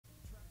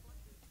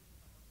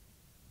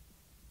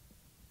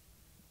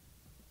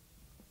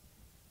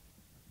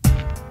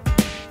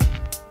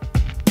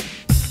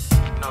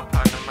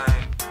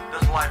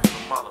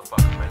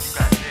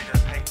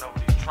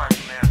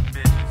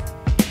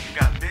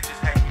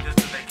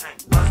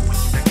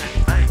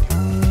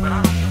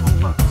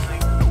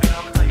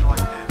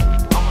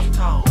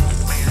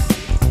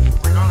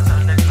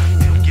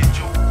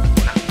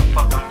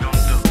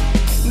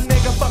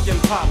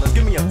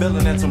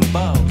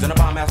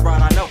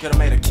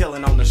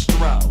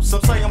stroll.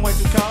 Some say I'm way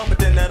too cold, but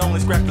then that only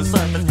scratch the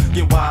surface.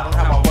 Get wild on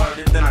how I word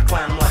it, then I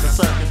climb like a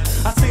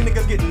circus. I see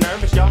niggas getting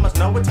nervous, y'all must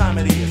know what time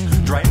it is.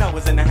 Dre No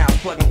is in the house,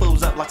 plugging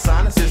fools up like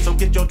sinuses. So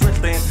get your drip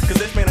in, cause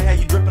this man I had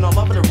you dripping all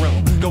over the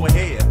room. Go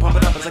ahead, pump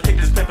it up as I kick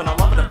this pimpin'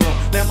 all over the room.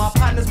 Now my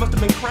partners must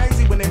have been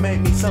crazy when they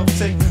made me so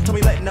sick. Told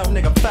me let no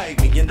nigga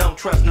fade me and don't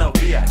trust no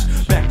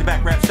bitch. Back to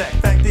back rap stack,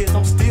 fact is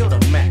I'm still the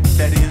Mac.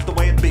 That is the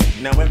way it be,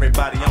 now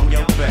everybody on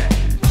your back.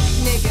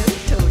 Nigga,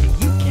 who told you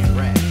you can't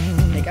rap?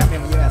 Nigga, I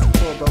remember your ass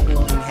before broke, you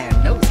don't even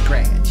have no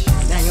scratch.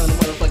 Now you on the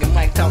motherfucking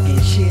mic talking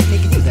shit,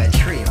 nigga, you got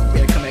trip. You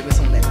better come back with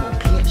some of that more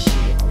pimp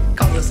shit.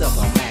 Call yourself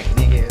a Mac,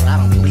 nigga, I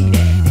don't believe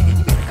that, nigga.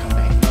 You better come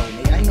back, no,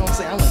 nigga. You know what I'm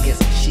saying? I wanna get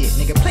some shit,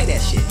 nigga. Play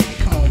that shit,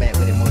 nigga. Come on back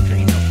with it more,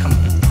 Dre No. Come on.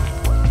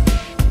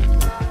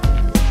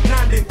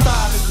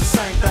 95 is the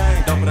same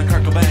thing, dope with a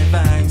Kirk Cobain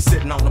thing.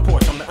 Sitting on the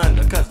porch, I'm the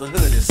under, cause the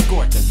hood is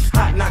scorching.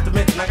 Hot, not to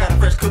mention, I got a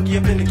fresh cookie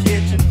up in the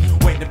kitchen.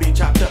 Waiting to be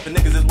chopped up, and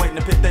niggas is waiting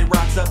to pick they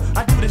rocks up.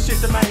 I do this shit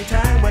to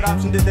maintain, what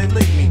option did they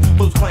leave me?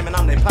 Fools claiming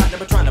I'm their partner,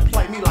 but trying to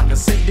play me like a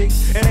CD.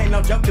 It ain't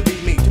no joke to be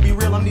me, to be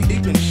real, I'm knee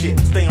deep in shit.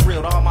 Staying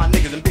real to all my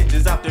niggas and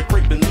bitches out there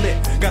creeping lit.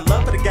 Got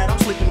love for the guy I'm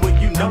sleeping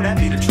with, you know that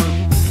be the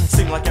truth.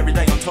 Seem like every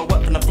day I'm toe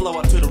up from the flow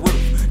up to the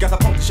roof. Got the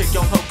pump to shake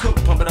your whole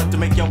coop, pump it up to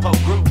make your whole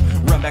group.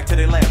 Run back to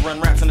their lab, run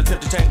raps and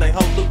attempt to change their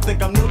whole loop.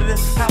 Think I'm new to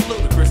this? How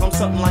ludicrous, I'm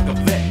something like a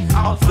vet.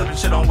 I was flipping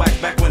shit on wax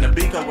back when the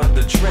Beaker was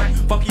the track.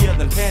 Funkier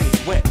than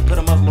panties wet, put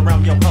a muzzle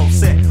around your whole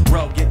set.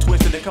 Roll, get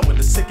twisted and come with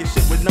the sickest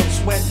shit with no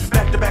sweat.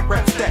 Back to back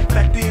rap stack,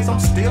 fact is I'm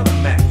still the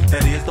Mac.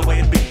 That is the way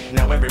it be,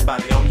 now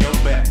everybody on your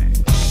back.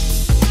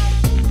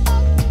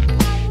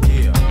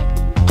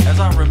 Yeah, as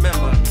I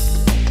remember,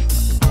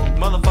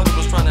 motherfucker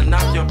was trying to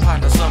knock your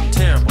partner something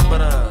terrible,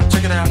 but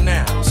check it out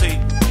now. See,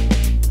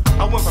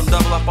 I went from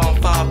double up on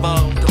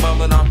 5-0 to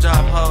bubbling off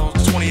job hoes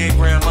to 28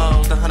 grand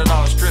lows to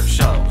 $100 strip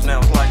shows. Now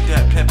it's like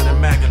that, pimping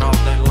and macking all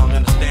day long.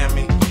 Understand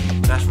me?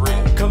 That's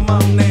real. Come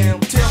on now,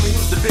 tell me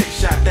who's the big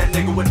shot? That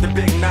nigga with the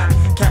big knot,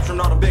 capturing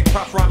all the big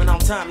props, rhyming on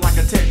time like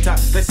a TikTok.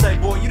 They say,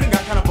 boy, you done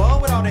got kind of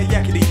bold with all that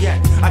yakety yak.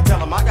 I tell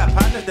them I got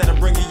partners that'll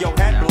bring you your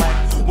hat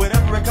black.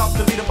 Whatever it costs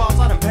to be the boss,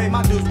 I done pay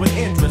my dues with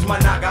interest. My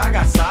naga, I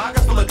got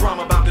sagas full of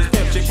drama about this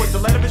pimp shit. Quick to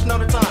let a bitch know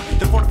the time.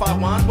 The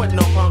 45 wines, wet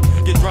no punk.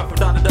 Get drunk from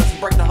dawn to dusk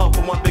and break the hoe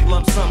for one big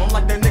lump sum. I'm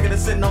like that nigga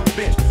that's sitting on the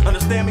bench.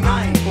 Understand me?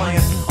 I ain't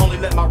playing. Only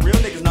let my real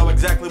niggas know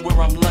exactly where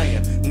I'm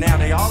laying. Now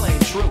they all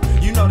ain't true.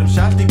 You know them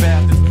shosty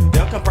bastards.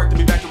 They'll convert to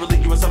me back to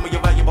relieve you with some of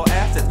your valuable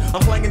assets.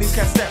 I'm playing these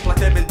cassettes like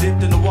they've been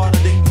dipped in the water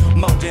deep.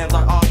 Mo jams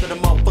like all to the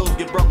mo fools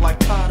get broke like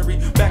pottery.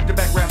 Back to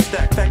back rap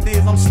stack. Fact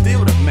is, I'm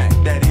still the Mac.